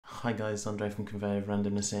Hi guys, Andre from Conveyor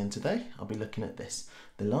Randomness here, and today I'll be looking at this,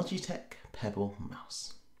 the Logitech Pebble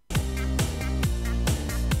mouse.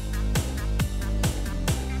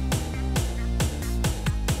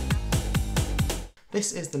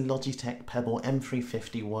 This is the Logitech Pebble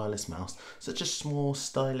M350 wireless mouse, such a small,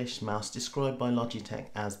 stylish mouse described by Logitech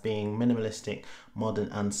as being minimalistic, modern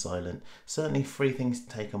and silent. Certainly 3 things to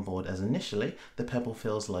take on board, as initially the Pebble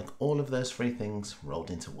feels like all of those 3 things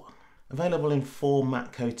rolled into one. Available in 4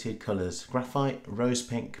 matte coated colours, graphite, rose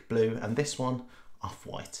pink, blue and this one,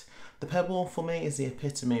 off-white. The Pebble for me is the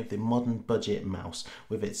epitome of the modern budget mouse,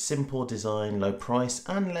 with its simple design, low price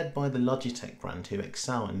and led by the Logitech brand, who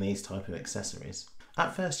excel in these type of accessories.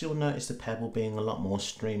 At first you'll notice the Pebble being a lot more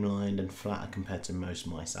streamlined and flatter compared to most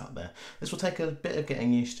mice out there. This will take a bit of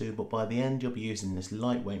getting used to, but by the end you'll be using this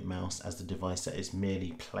lightweight mouse as the device that is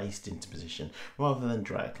merely placed into position rather than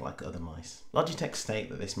dragged like other mice. Logitech state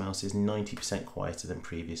that this mouse is 90% quieter than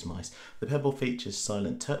previous mice. The Pebble features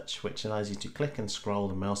silent touch, which allows you to click and scroll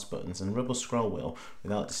the mouse buttons and rubber scroll wheel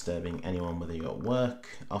without disturbing anyone, whether you're at work,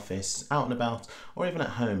 office, out and about or even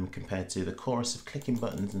at home, compared to the chorus of clicking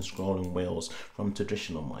buttons and scrolling wheels from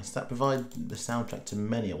traditional mice that provide the soundtrack to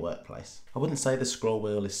many a workplace. I wouldn't say the scroll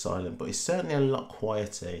wheel is silent, but it's certainly a lot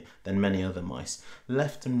quieter than many other mice.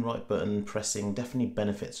 Left and right button pressing definitely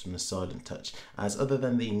benefits from the silent touch, as other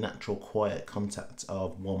than the natural quiet contact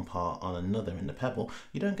of one part on another in the Pebble,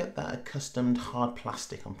 you don't get that accustomed hard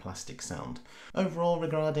plastic on plastic sound. Overall,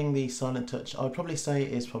 regarding the silent touch, I would probably say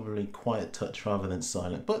it is probably quiet touch rather than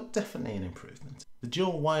silent, but definitely an improvement. The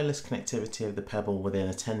dual wireless connectivity of the Pebble within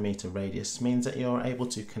a 10-meter radius means that you're able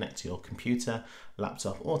to connect to your computer,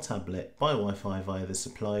 laptop or tablet by Wi-Fi via the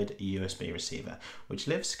supplied USB receiver, which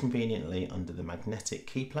lives conveniently under the magnetic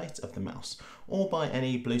key plate of the mouse, or by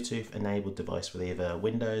any Bluetooth enabled device with either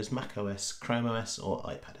Windows, Mac OS, Chrome OS or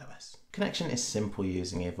iPad OS. Connection is simple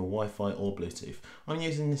using either Wi-Fi or Bluetooth. I'm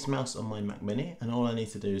using this mouse on my Mac Mini, and all I need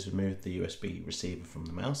to do is remove the USB receiver from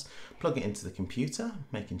the mouse, plug it into the computer,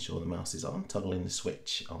 making sure the mouse is on, toggling the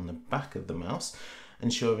switch on the back of the mouse,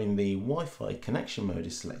 ensuring the Wi-Fi connection mode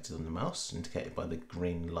is selected on the mouse, indicated by the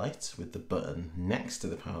green light with the button next to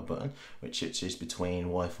the power button, which switches between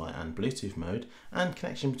Wi-Fi and Bluetooth mode, and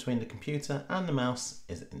connection between the computer and the mouse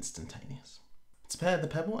is instantaneous. To pair the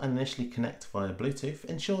Pebble and initially connect via Bluetooth,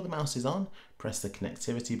 ensure the mouse is on, press the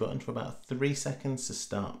connectivity button for about 3 seconds to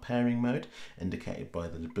start pairing mode, indicated by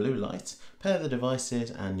the blue light, pair the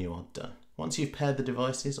devices and you are done. Once you've paired the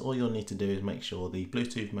devices, all you'll need to do is make sure the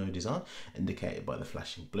Bluetooth mode is on, indicated by the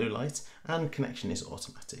flashing blue light, and connection is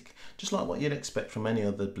automatic, just like what you'd expect from any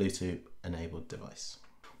other Bluetooth enabled device.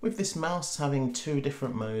 With this mouse having 2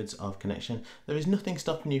 different modes of connection, there is nothing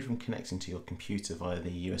stopping you from connecting to your computer via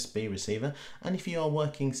the USB receiver, and if you are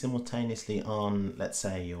working simultaneously on, let's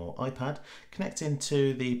say, your iPad, connecting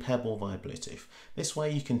to the Pebble via Bluetooth. This way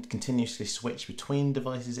you can continuously switch between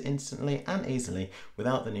devices instantly and easily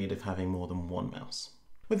without the need of having more than one mouse.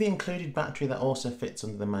 With the included battery that also fits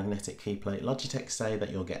under the magnetic key plate, Logitech say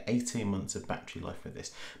that you'll get 18 months of battery life with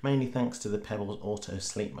this, mainly thanks to the Pebble's auto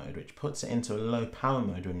sleep mode, which puts it into a low power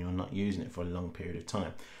mode when you're not using it for a long period of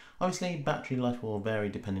time. Obviously, battery life will vary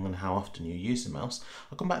depending on how often you use the mouse.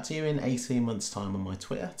 I'll come back to you in 18 months time on my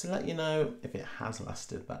Twitter to let you know if it has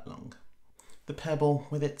lasted that long. The Pebble,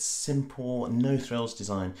 with its simple, no-frills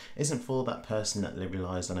design, isn't for that person that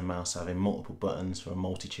relies on a mouse having multiple buttons for a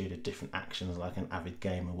multitude of different actions like an avid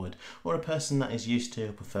gamer would, or a person that is used to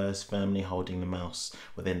or prefers firmly holding the mouse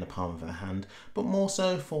within the palm of their hand, but more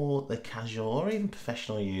so for the casual or even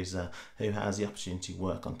professional user who has the opportunity to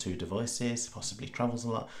work on 2 devices, possibly travels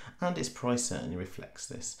a lot, and its price certainly reflects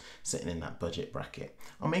this, sitting in that budget bracket.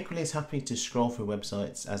 I'm equally as happy to scroll through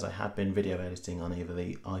websites as I have been video editing on either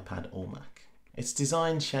the iPad or Mac. Its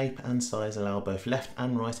design, shape and size allow both left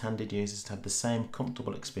and right-handed users to have the same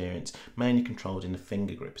comfortable experience, mainly controlled in the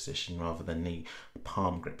finger grip position rather than the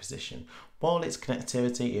palm grip position, while its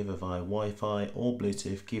connectivity either via Wi-Fi or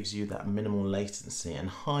Bluetooth gives you that minimal latency and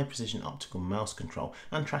high precision optical mouse control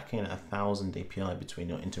and tracking at 1000 dpi between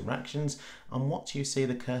your interactions and what you see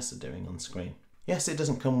the cursor doing on screen. Yes, it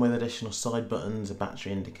doesn't come with additional side buttons, a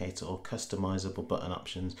battery indicator or customizable button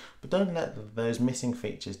options, but don't let those missing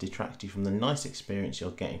features detract you from the nice experience you're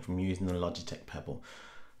getting from using the Logitech Pebble.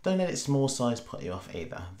 Don't let its small size put you off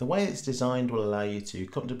either. The way it's designed will allow you to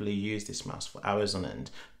comfortably use this mouse for hours on end,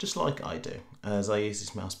 just like I do, as I use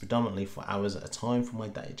this mouse predominantly for hours at a time for my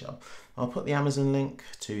day job. I'll put the Amazon link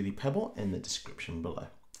to the Pebble in the description below.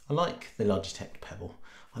 I like the Logitech Pebble.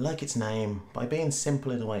 I like its name. By being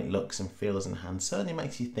simple in the way it looks and feels in hand, certainly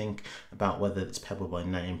makes you think about whether it's Pebble by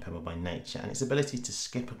name, Pebble by nature, and its ability to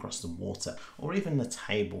skip across the water or even the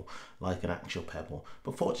table like an actual pebble.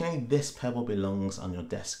 But fortunately, this pebble belongs on your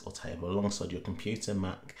desk or table alongside your computer,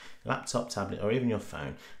 Mac, laptop, tablet, or even your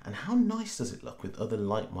phone. And how nice does it look with other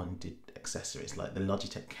like-minded accessories like the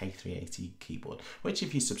Logitech K380 keyboard, which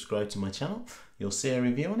if you subscribe to my channel, you'll see a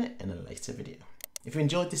review on it in a later video. If you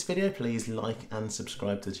enjoyed this video, please like and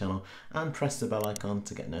subscribe to the channel and press the bell icon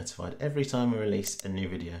to get notified every time I release a new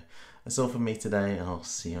video. That's all from me today, and I'll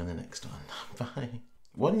see you on the next one. Bye.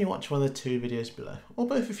 Why don't you watch one of the two videos below, or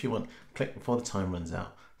both if you want. Click before the time runs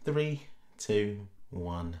out. 3, 2,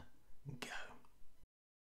 1, go.